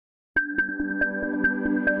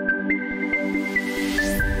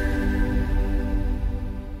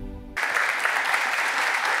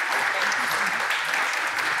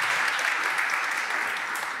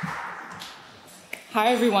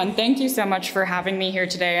Hi, everyone. Thank you so much for having me here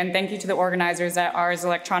today, and thank you to the organizers at Ars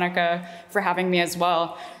Electronica for having me as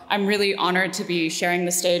well. I'm really honored to be sharing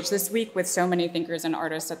the stage this week with so many thinkers and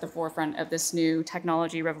artists at the forefront of this new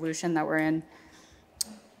technology revolution that we're in.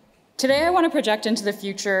 Today, I want to project into the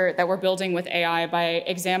future that we're building with AI by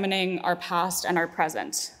examining our past and our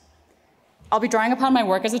present. I'll be drawing upon my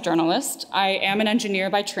work as a journalist. I am an engineer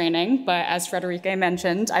by training, but as Frederica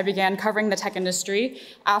mentioned, I began covering the tech industry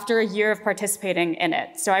after a year of participating in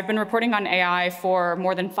it. So I've been reporting on AI for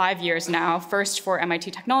more than 5 years now, first for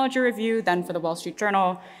MIT Technology Review, then for the Wall Street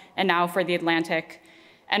Journal, and now for The Atlantic.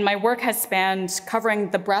 And my work has spanned covering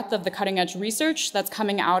the breadth of the cutting-edge research that's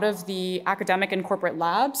coming out of the academic and corporate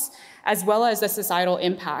labs, as well as the societal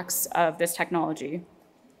impacts of this technology.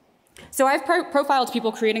 So I've profiled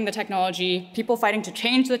people creating the technology, people fighting to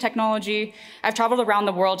change the technology. I've traveled around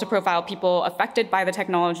the world to profile people affected by the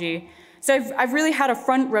technology. So I've really had a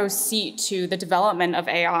front row seat to the development of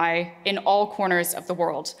AI in all corners of the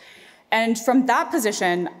world. And from that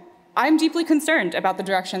position, I'm deeply concerned about the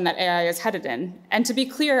direction that AI is headed in. And to be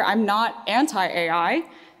clear, I'm not anti-AI.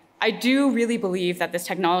 I do really believe that this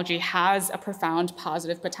technology has a profound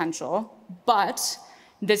positive potential, but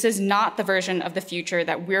this is not the version of the future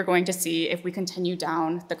that we're going to see if we continue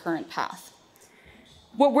down the current path.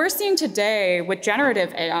 What we're seeing today with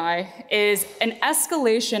generative AI is an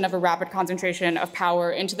escalation of a rapid concentration of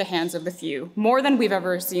power into the hands of the few, more than we've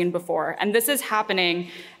ever seen before. And this is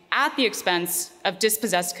happening at the expense of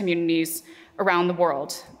dispossessed communities around the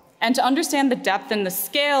world. And to understand the depth and the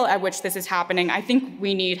scale at which this is happening, I think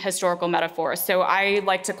we need historical metaphors. So I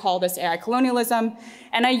like to call this AI colonialism.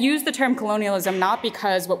 And I use the term colonialism not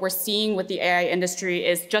because what we're seeing with the AI industry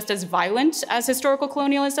is just as violent as historical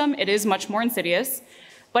colonialism. It is much more insidious.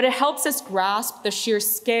 But it helps us grasp the sheer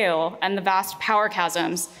scale and the vast power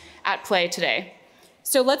chasms at play today.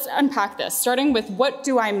 So let's unpack this, starting with what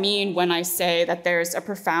do I mean when I say that there's a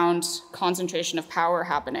profound concentration of power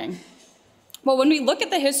happening? Well, when we look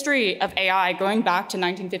at the history of AI going back to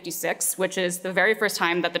 1956, which is the very first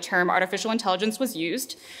time that the term artificial intelligence was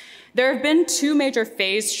used, there have been two major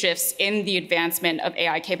phase shifts in the advancement of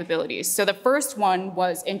AI capabilities. So the first one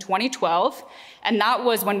was in 2012, and that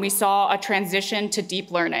was when we saw a transition to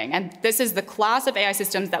deep learning. And this is the class of AI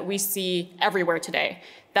systems that we see everywhere today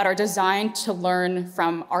that are designed to learn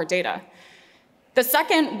from our data. The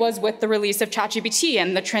second was with the release of ChatGPT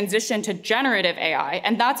and the transition to generative AI,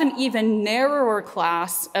 and that's an even narrower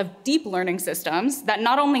class of deep learning systems that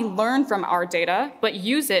not only learn from our data, but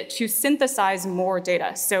use it to synthesize more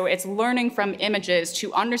data. So it's learning from images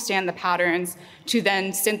to understand the patterns to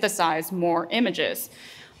then synthesize more images.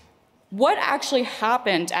 What actually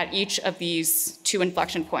happened at each of these two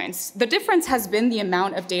inflection points? The difference has been the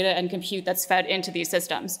amount of data and compute that's fed into these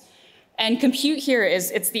systems. And compute here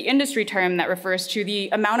it's the industry term that refers to the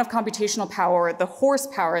amount of computational power, the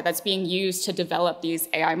horsepower that's being used to develop these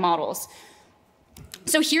AI models.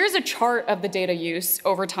 So here's a chart of the data use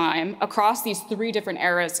over time across these three different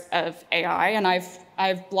eras of AI, and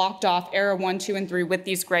I've blocked off era 1, 2, and 3 with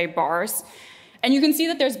these gray bars. And you can see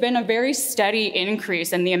that there's been a very steady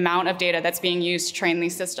increase in the amount of data that's being used to train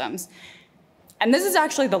these systems. And this is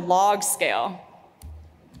actually the log scale.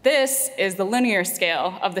 This is the linear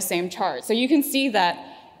scale of the same chart. So you can see that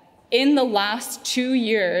in the last 2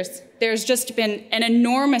 years, there's just been an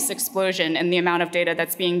enormous explosion in the amount of data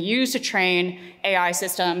that's being used to train AI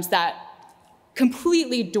systems that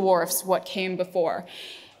completely dwarfs what came before.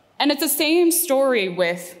 And it's the same story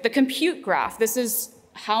with the compute graph. This is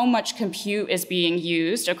how much compute is being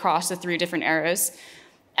used across the three different eras.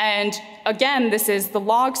 And again, this is the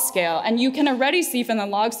log scale. And you can already see from the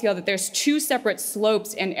log scale that there's two separate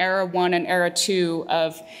slopes in era 1 and era 2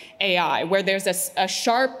 of AI, where there's a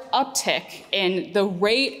sharp uptick in the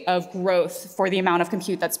rate of growth for the amount of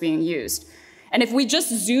compute that's being used. And if we just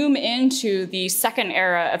zoom into the second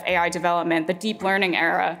era of AI development, the deep learning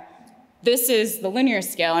era, this is the linear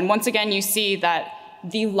scale. And once again, you see that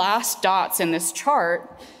the last dots in this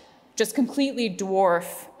chart just completely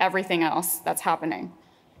dwarf everything else that's happening.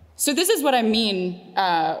 So this is what I mean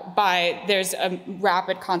by there's a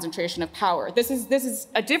rapid concentration of power. This is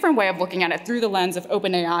a different way of looking at it through the lens of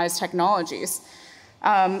OpenAI's technologies.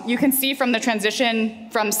 You can see from the transition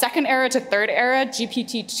from second era to third era,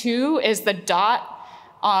 GPT-2 is the dot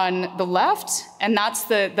on the left, and that's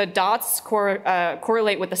the dots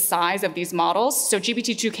correlate with the size of these models. So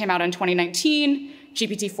GPT-2 came out in 2019,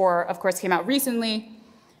 GPT-4, of course, came out recently.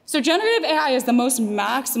 So generative AI is the most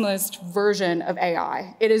maximalist version of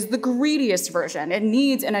AI. It is the greediest version. It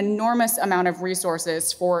needs an enormous amount of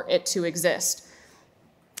resources for it to exist.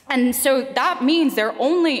 And so that means there are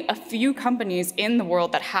only a few companies in the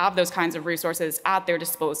world that have those kinds of resources at their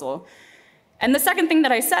disposal. And the second thing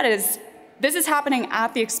that I said is, this is happening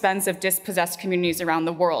at the expense of dispossessed communities around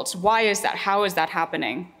the world. Why is that? How is that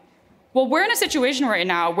happening? Well, we're in a situation right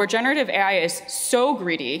now where generative AI is so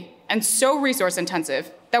greedy and so resource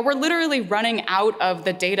intensive that we're literally running out of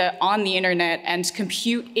the data on the internet and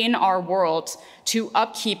compute in our world to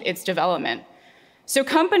upkeep its development. So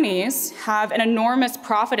companies have an enormous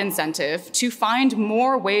profit incentive to find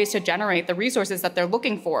more ways to generate the resources that they're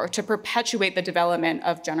looking for to perpetuate the development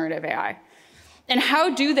of generative AI. And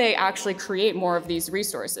how do they actually create more of these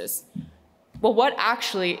resources? Well, what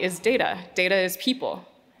actually is data? Data is people.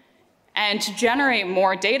 And to generate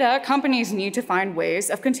more data, companies need to find ways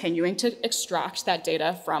of continuing to extract that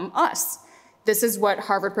data from us. This is what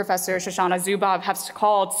Harvard professor Shoshana Zuboff has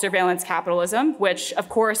called surveillance capitalism, which of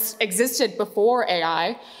course existed before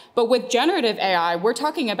AI. But with generative AI, we're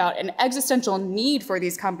talking about an existential need for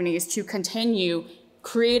these companies to continue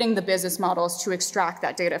creating the business models to extract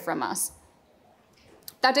that data from us.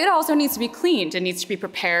 That data also needs to be cleaned. It needs to be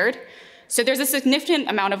prepared. So there's a significant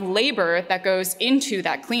amount of labor that goes into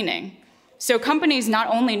that cleaning. So companies not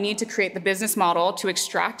only need to create the business model to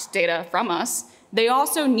extract data from us, they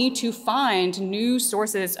also need to find new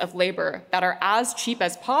sources of labor that are as cheap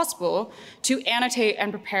as possible to annotate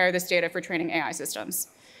and prepare this data for training AI systems.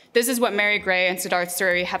 This is what Mary Gray and Siddharth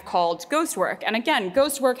Suri have called ghost work. And again,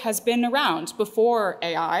 ghost work has been around before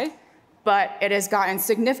AI, but it has gotten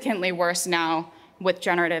significantly worse now with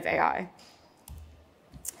generative AI.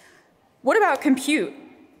 What about compute?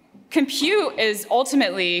 Compute is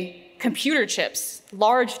ultimately computer chips,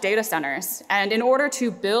 large data centers. And in order to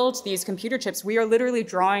build these computer chips, we are literally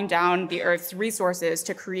drawing down the Earth's resources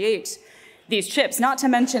to create these chips, not to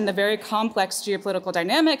mention the very complex geopolitical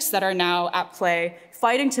dynamics that are now at play,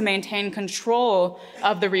 fighting to maintain control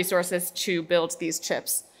of the resources to build these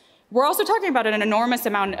chips. We're also talking about an enormous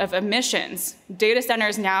amount of emissions. Data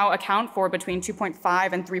centers now account for between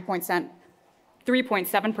 2.5 and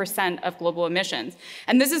 3.7% of global emissions.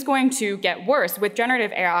 And this is going to get worse. With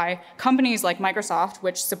generative AI, companies like Microsoft,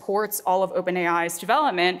 which supports all of OpenAI's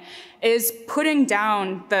development, is putting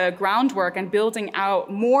down the groundwork and building out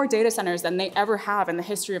more data centers than they ever have in the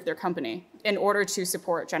history of their company in order to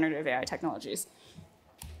support generative AI technologies.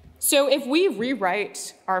 So if we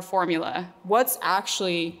rewrite our formula, what's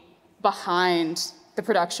actually behind the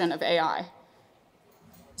production of AI?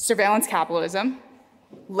 Surveillance capitalism,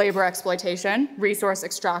 labor exploitation, resource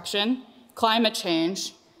extraction, climate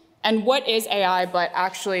change, and what is AI but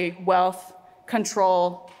actually wealth,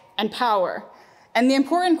 control, and power? And the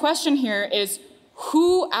important question here is,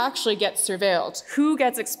 who actually gets surveilled? Who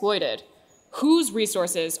gets exploited? Whose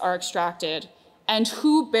resources are extracted? And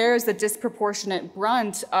who bears the disproportionate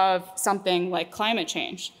brunt of something like climate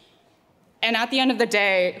change? And at the end of the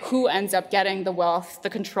day, who ends up getting the wealth, the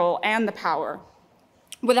control, and the power?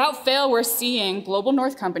 Without fail, we're seeing global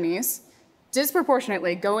north companies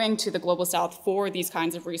disproportionately going to the global south for these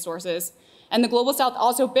kinds of resources, and the global south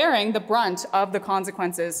also bearing the brunt of the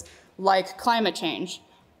consequences like climate change.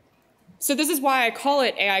 So this is why I call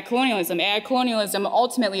it AI colonialism. AI colonialism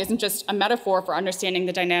ultimately isn't just a metaphor for understanding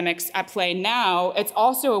the dynamics at play now, it's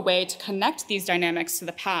also a way to connect these dynamics to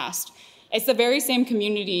the past. It's the very same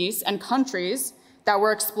communities and countries that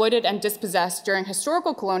were exploited and dispossessed during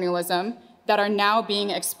historical colonialism that are now being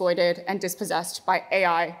exploited and dispossessed by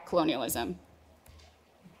AI colonialism.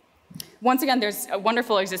 Once again, there's a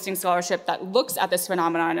wonderful existing scholarship that looks at this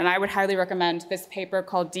phenomenon, and I would highly recommend this paper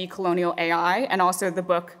called Decolonial AI, and also the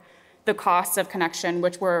book, The Costs of Connection,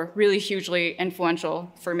 which were really hugely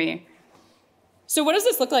influential for me. So what does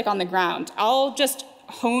this look like on the ground? I'll just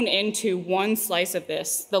hone into one slice of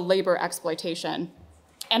this, the labor exploitation.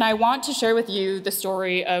 And I want to share with you the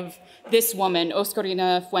story of this woman,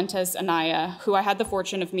 Oscarina Fuentes Anaya, who I had the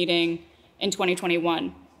fortune of meeting in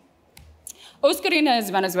 2021. Oscarina is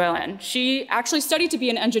Venezuelan. She actually studied to be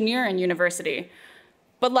an engineer in university,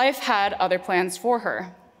 but life had other plans for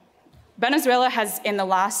her. Venezuela has, in the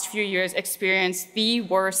last few years, experienced the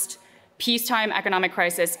worst peacetime economic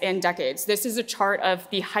crisis in decades. This is a chart of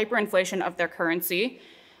the hyperinflation of their currency,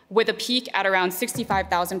 with a peak at around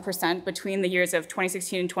 65,000% between the years of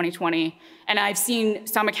 2016 and 2020. And I've seen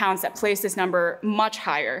some accounts that place this number much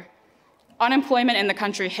higher. Unemployment in the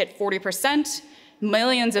country hit 40%.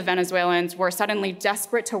 Millions of Venezuelans were suddenly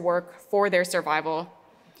desperate to work for their survival.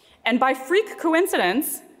 And by freak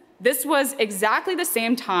coincidence, this was exactly the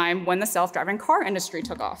same time when the self-driving car industry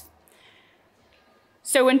took off.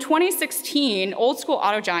 So in 2016, old school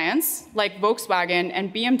auto giants like Volkswagen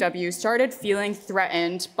and BMW started feeling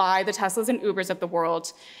threatened by the Teslas and Ubers of the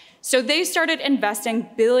world So they started investing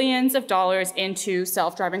billions of dollars into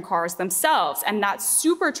self-driving cars themselves, and that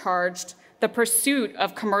supercharged the pursuit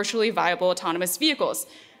of commercially viable autonomous vehicles,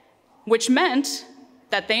 which meant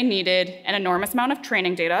that they needed an enormous amount of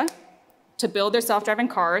training data to build their self-driving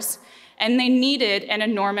cars, and they needed an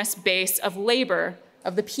enormous base of labor,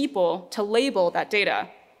 of the people, to label that data.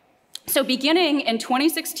 So beginning in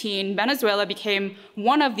 2016, Venezuela became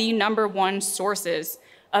one of the #1 sources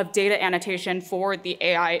of data annotation for the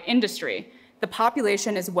AI industry. The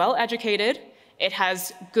population is well educated, it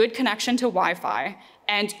has good connection to Wi-Fi,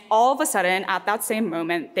 and all of a sudden, at that same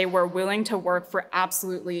moment, they were willing to work for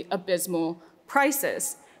absolutely abysmal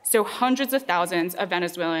prices. So hundreds of thousands of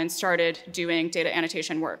Venezuelans started doing data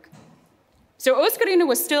annotation work. So Oscarina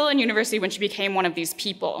was still in university when she became one of these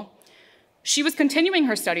people. She was continuing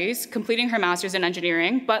her studies, completing her master's in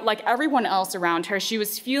engineering, but like everyone else around her, she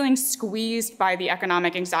was feeling squeezed by the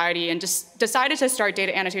economic anxiety and just decided to start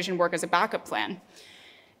data annotation work as a backup plan.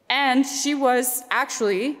 And she was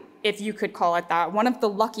actually, if you could call it that, one of the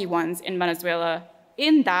lucky ones in Venezuela,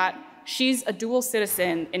 in that she's a dual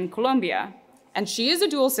citizen in Colombia. And she is a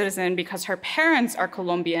dual citizen because her parents are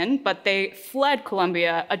Colombian, but they fled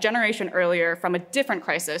Colombia a generation earlier from a different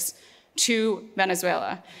crisis to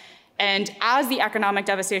Venezuela. And as the economic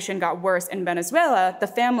devastation got worse in Venezuela, the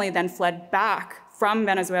family then fled back from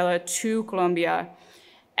Venezuela to Colombia.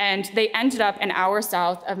 And they ended up an hour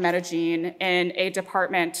south of Medellin in a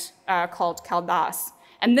department called Caldas.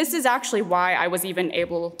 And this is actually why I was even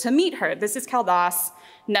able to meet her. This is Caldas,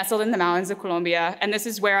 nestled in the mountains of Colombia, and this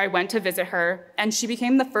is where I went to visit her. And she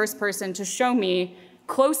became the first person to show me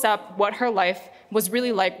close up what her life was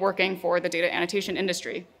really like working for the data annotation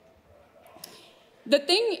industry. The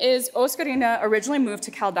thing is, Oscarina originally moved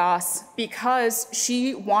to Caldas because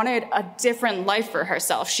she wanted a different life for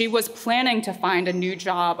herself. She was planning to find a new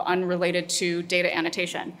job unrelated to data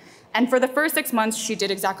annotation. And for the first 6 months, she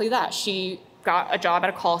did exactly that. She got a job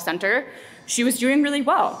at a call center. She was doing really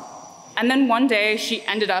well. And then one day, she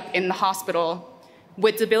ended up in the hospital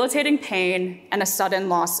with debilitating pain and a sudden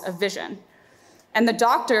loss of vision. And the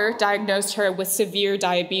doctor diagnosed her with severe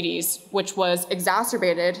diabetes, which was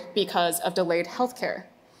exacerbated because of delayed healthcare.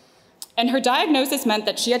 And her diagnosis meant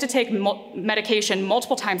that she had to take medication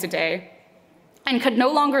multiple times a day and could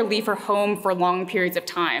no longer leave her home for long periods of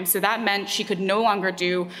time. So that meant she could no longer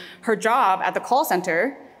do her job at the call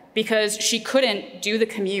center because she couldn't do the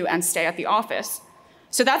commute and stay at the office.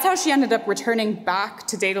 So that's how she ended up returning back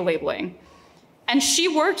to data labeling. And she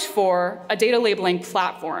worked for a data labeling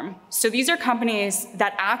platform. So these are companies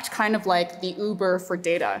that act kind of like the Uber for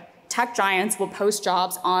data. Tech giants will post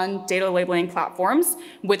jobs on data labeling platforms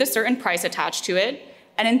with a certain price attached to it.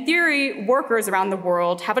 And in theory, workers around the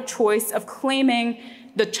world have a choice of claiming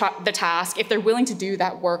the task if they're willing to do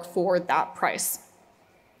that work for that price.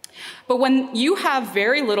 But when you have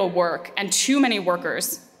very little work and too many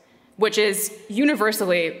workers, which is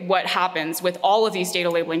universally what happens with all of these data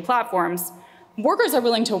labeling platforms, workers are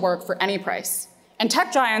willing to work for any price. And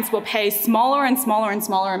tech giants will pay smaller and smaller and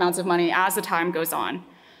smaller amounts of money as the time goes on.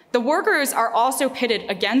 The workers are also pitted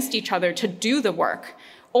against each other to do the work.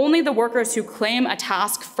 Only the workers who claim a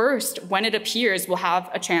task first when it appears will have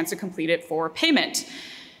a chance to complete it for payment.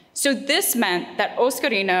 So this meant that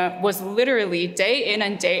Oscarina was literally day in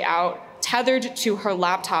and day out tethered to her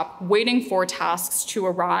laptop, waiting for tasks to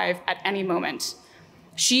arrive at any moment.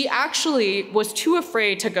 She actually was too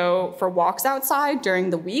afraid to go for walks outside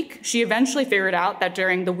during the week. She eventually figured out that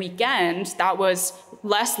during the weekend, that was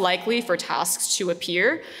less likely for tasks to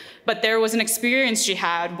appear. But there was an experience she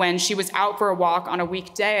had when she was out for a walk on a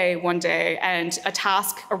weekday one day and a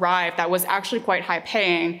task arrived that was actually quite high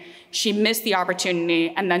paying. She missed the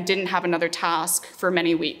opportunity and then didn't have another task for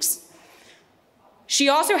many weeks. She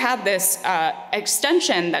also had this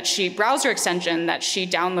browser extension that she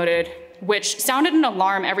downloaded, which sounded an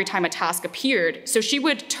alarm every time a task appeared. So she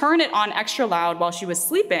would turn it on extra loud while she was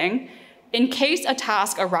sleeping in case a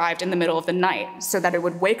task arrived in the middle of the night, so that it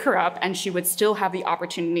would wake her up and she would still have the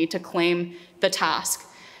opportunity to claim the task.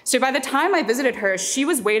 So by the time I visited her, she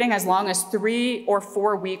was waiting as long as 3 or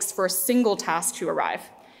 4 weeks for a single task to arrive.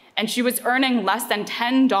 And she was earning less than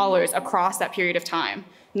 $10 across that period of time.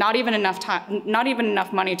 Not even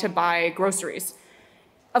enough money to buy groceries.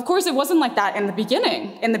 Of course, it wasn't like that in the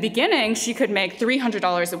beginning. In the beginning, she could make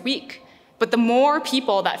 $300 a week. But the more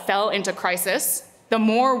people that fell into crisis, the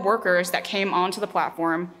more workers that came onto the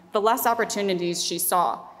platform, the less opportunities she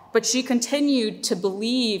saw. But she continued to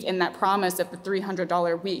believe in that promise of the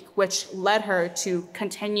 $300 a week, which led her to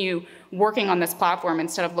continue working on this platform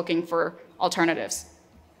instead of looking for alternatives.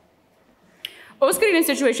 Oscarina's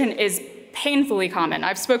situation is painfully common.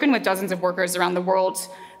 I've spoken with dozens of workers around the world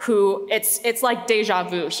who it's like deja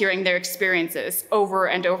vu hearing their experiences over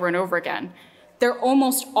and over and over again. They're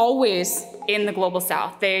almost always in the global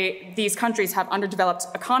south. These countries have underdeveloped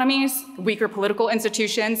economies, weaker political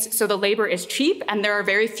institutions, so the labor is cheap and there are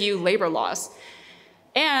very few labor laws.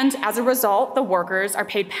 And as a result, the workers are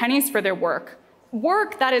paid pennies for their work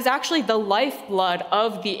that is actually the lifeblood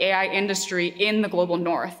of the AI industry in the global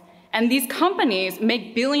north. And these companies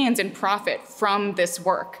make billions in profit from this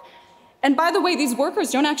work. And by the way, these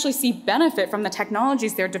workers don't actually see benefit from the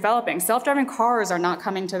technologies they're developing. Self-driving cars are not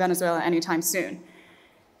coming to Venezuela anytime soon.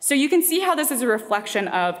 So you can see how this is a reflection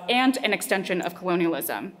of and an extension of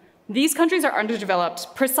colonialism. These countries are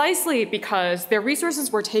underdeveloped precisely because their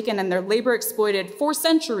resources were taken and their labor exploited for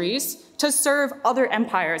centuries to serve other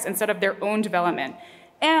empires instead of their own development.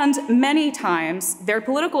 And many times, their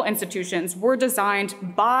political institutions were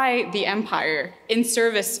designed by the empire in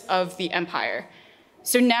service of the empire.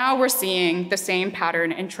 So now we're seeing the same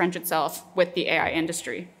pattern entrench itself with the AI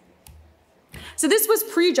industry. So this was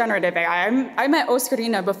pre-generative AI. I met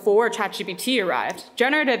Oscarina before ChatGPT arrived.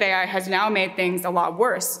 Generative AI has now made things a lot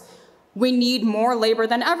worse. We need more labor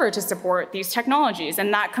than ever to support these technologies,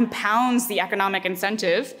 and that compounds the economic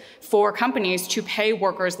incentive for companies to pay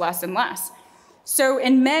workers less and less. So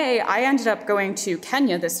in May, I ended up going to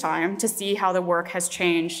Kenya this time to see how the work has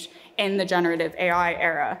changed in the generative AI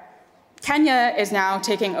era. Kenya is now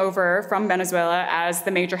taking over from Venezuela as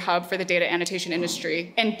the major hub for the data annotation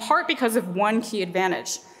industry, in part because of one key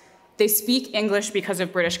advantage. They speak English because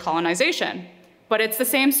of British colonization. But it's the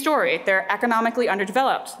same story. They're economically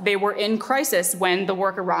underdeveloped. They were in crisis when the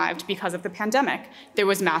work arrived because of the pandemic. There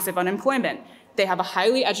was massive unemployment. They have a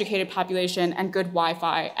highly educated population and good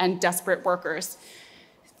Wi-Fi and desperate workers.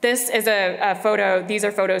 This is a photo, these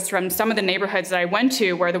are photos from some of the neighborhoods that I went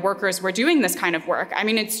to where the workers were doing this kind of work. I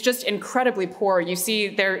mean, it's just incredibly poor. You see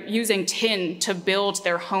they're using tin to build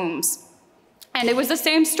their homes. And it was the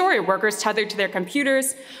same story, workers tethered to their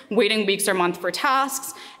computers, waiting weeks or months for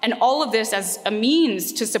tasks, and all of this as a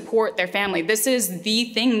means to support their family. This is the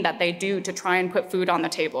thing that they do to try and put food on the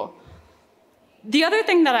table. The other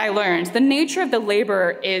thing that I learned, the nature of the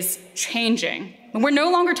labor is changing. We're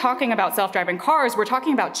no longer talking about self-driving cars, we're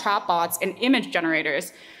talking about chatbots and image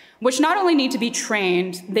generators, which not only need to be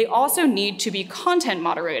trained, they also need to be content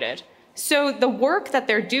moderated. So the work that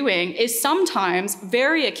they're doing is sometimes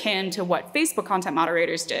very akin to what Facebook content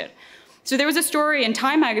moderators did. So there was a story in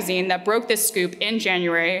Time magazine that broke this scoop in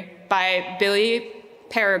January by Billy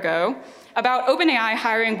Perigo about OpenAI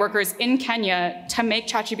hiring workers in Kenya to make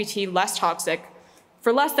ChatGPT less toxic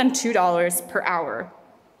for less than $2 per hour.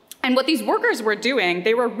 And what these workers were doing,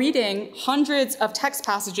 they were reading hundreds of text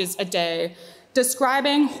passages a day,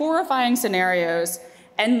 describing horrifying scenarios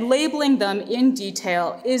and labeling them in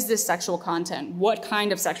detail. Is this sexual content? What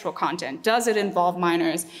kind of sexual content? Does it involve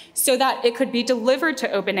minors? So that it could be delivered to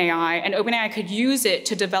OpenAI, and OpenAI could use it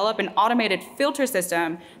to develop an automated filter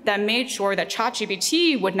system that made sure that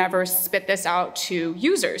ChatGPT would never spit this out to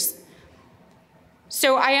users.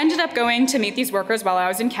 So I ended up going to meet these workers while I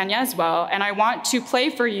was in Kenya as well, and I want to play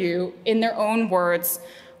for you, in their own words,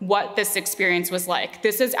 what this experience was like.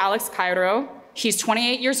 This is Alex Cairo. He's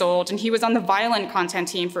 28 years old, and he was on the violent content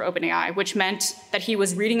team for OpenAI, which meant that he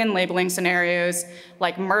was reading and labeling scenarios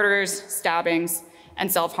like murders, stabbings, and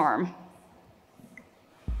self-harm.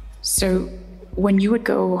 So when you would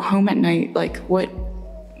go home at night, like what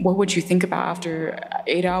would you think about after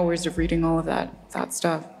 8 hours of reading all of that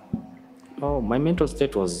stuff? Oh, my mental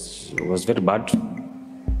state was very bad.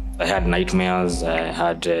 I had nightmares.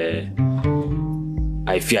 I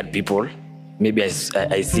feared people. Maybe I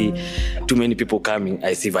see too many people coming,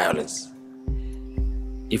 I see violence.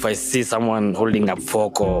 If I see someone holding a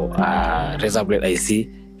fork or a razor blade, I see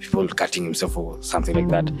people cutting himself or something like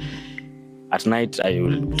that. At night, I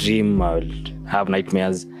will dream, I will have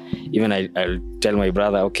nightmares. Even I'll tell my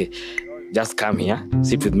brother, okay, just come here,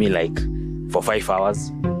 sit with me like for 5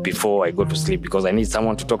 hours before I go to sleep, because I need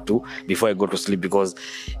someone to talk to before I go to sleep, because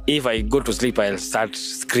if I go to sleep, I'll start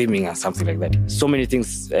screaming or something like that. So many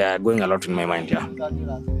things are going a lot in my mind, yeah.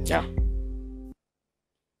 Yeah.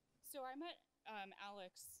 So I met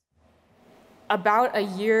Alex about a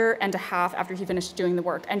year and a half after he finished doing the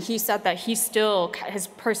work, and he said that his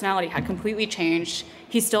personality had completely changed.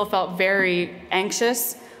 He still felt very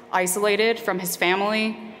anxious, isolated from his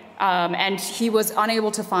family, and he was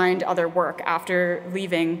unable to find other work after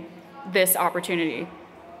leaving this opportunity.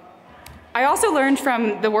 I also learned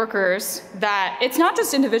from the workers that it's not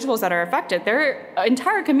just individuals that are affected, there are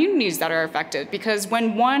entire communities that are affected, because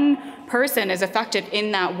when one person is affected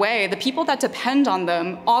in that way, the people that depend on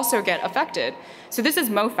them also get affected. So this is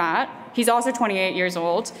Mofat. He's also 28 years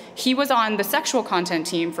old. He was on the sexual content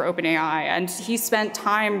team for OpenAI, and he spent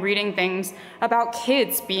time reading things about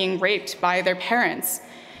kids being raped by their parents.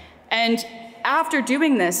 And after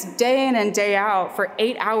doing this day in and day out for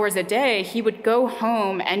 8 hours a day, he would go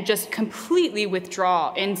home and just completely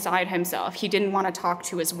withdraw inside himself. He didn't want to talk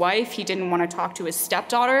to his wife. He didn't want to talk to his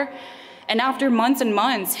stepdaughter. And after months and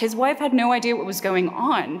months, his wife had no idea what was going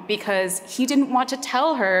on because he didn't want to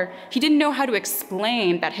tell her. He didn't know how to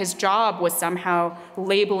explain that his job was somehow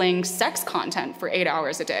labeling sex content for 8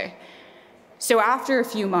 hours a day. So after a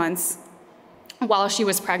few months, while she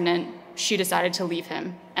was pregnant, she decided to leave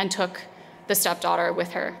him and took the stepdaughter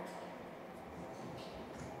with her.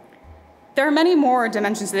 There are many more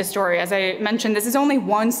dimensions to this story. As I mentioned, this is only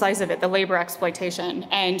one slice of it, the labor exploitation.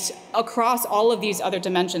 And across all of these other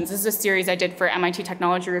dimensions, this is a series I did for MIT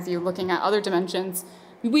Technology Review looking at other dimensions.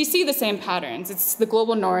 We see the same patterns. It's the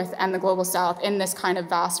global north and the global south in this kind of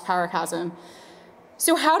vast power chasm.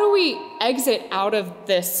 So how do we exit out of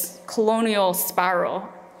this colonial spiral?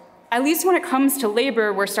 At least when it comes to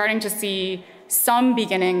labor, we're starting to see some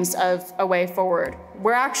beginnings of a way forward.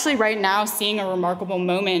 We're actually right now seeing a remarkable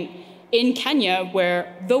moment in Kenya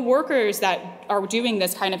where the workers that are doing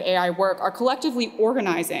this kind of AI work are collectively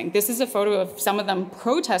organizing. This is a photo of some of them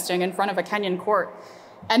protesting in front of a Kenyan court,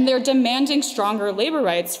 and they're demanding stronger labor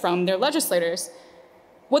rights from their legislators.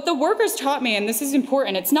 What the workers taught me, and this is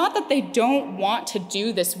important, it's not that they don't want to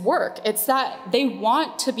do this work, it's that they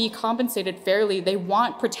want to be compensated fairly, they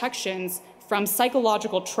want protections from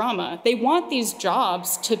psychological trauma. They want these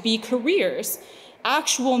jobs to be careers,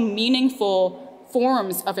 actual meaningful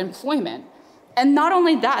forms of employment. And not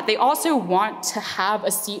only that, they also want to have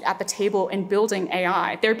a seat at the table in building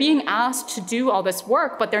AI. They're being asked to do all this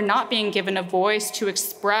work, but they're not being given a voice to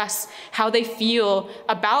express how they feel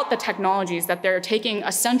about the technologies that they're taking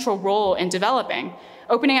a central role in developing.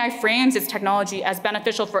 OpenAI frames its technology as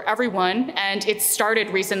beneficial for everyone, and it started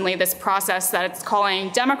recently this process that it's calling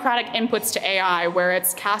democratic inputs to AI, where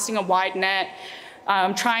it's casting a wide net,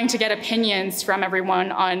 trying to get opinions from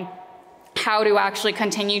everyone on how to actually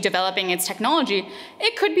continue developing its technology.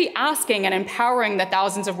 It could be asking and empowering the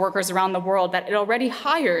thousands of workers around the world that it already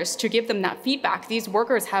hires to give them that feedback. These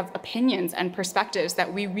workers have opinions and perspectives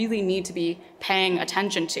that we really need to be paying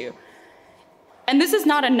attention to. And this is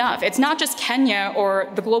not enough. It's not just Kenya or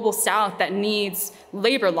the global south that needs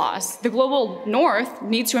labor laws. The global north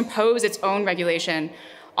needs to impose its own regulation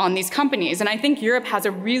on these companies. And I think Europe has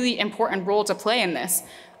a really important role to play in this.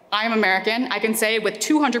 I'm American. I can say with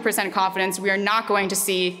 200% confidence we are not going to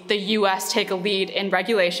see the US take a lead in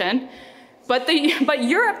regulation. But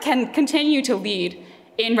Europe can continue to lead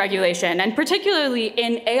in regulation, and particularly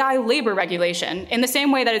in AI labor regulation, in the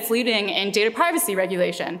same way that it's leading in data privacy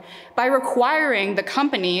regulation, by requiring the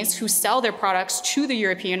companies who sell their products to the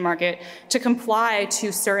European market to comply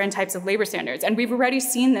to certain types of labor standards. And we've already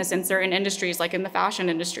seen this in certain industries, like in the fashion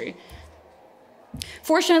industry.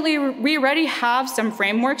 Fortunately, we already have some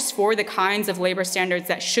frameworks for the kinds of labor standards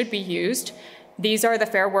that should be used. These are the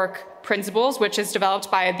Fair Work Principles, which is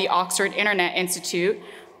developed by the Oxford Internet Institute.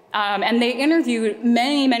 And they interviewed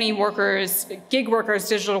many, many workers, gig workers,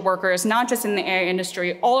 digital workers, not just in the AI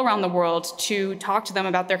industry, all around the world, to talk to them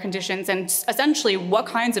about their conditions and essentially what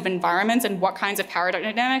kinds of environments and what kinds of power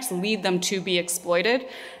dynamics lead them to be exploited.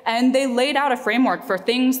 And they laid out a framework for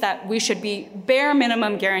things that we should be bare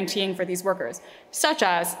minimum guaranteeing for these workers, such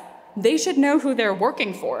as they should know who they're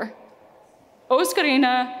working for.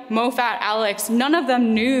 Oscarina, Mofat, Alex, none of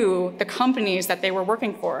them knew the companies that they were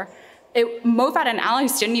working for. Mofat and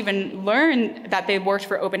Alex didn't even learn that they worked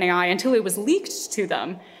for OpenAI until it was leaked to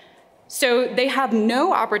them. So they have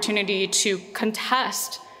no opportunity to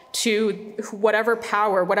contest to whatever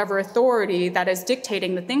power, whatever authority that is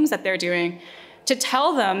dictating the things that they're doing, to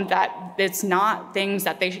tell them that it's not things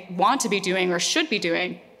that they want to be doing or should be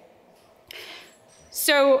doing.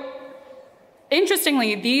 So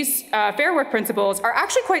interestingly, these Fair Work Principles are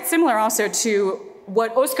actually quite similar also to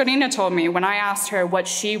what Oscarina told me when I asked her what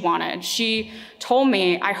she wanted. She told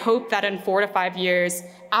me, I hope that in 4 to 5 years,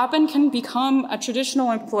 Appen can become a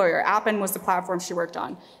traditional employer. Appen was the platform she worked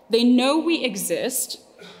on. They know we exist.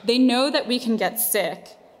 They know that we can get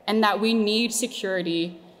sick and that we need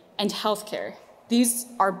security and healthcare. These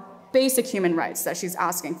are basic human rights that she's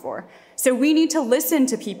asking for. So we need to listen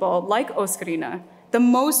to people like Oscarina, the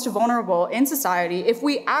most vulnerable in society, if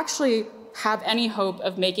we actually have any hope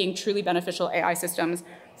of making truly beneficial AI systems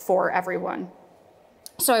for everyone.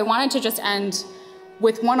 So I wanted to just end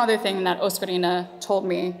with one other thing that Oscarina told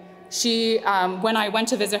me. She, when I went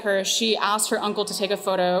to visit her, she asked her uncle to take a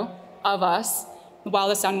photo of us while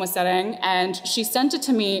the sun was setting, and she sent it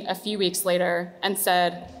to me a few weeks later and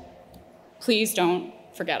said, "Please don't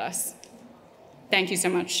forget us." Thank you so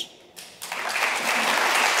much.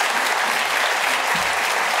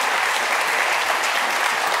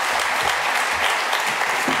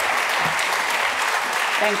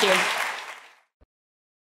 Thank you.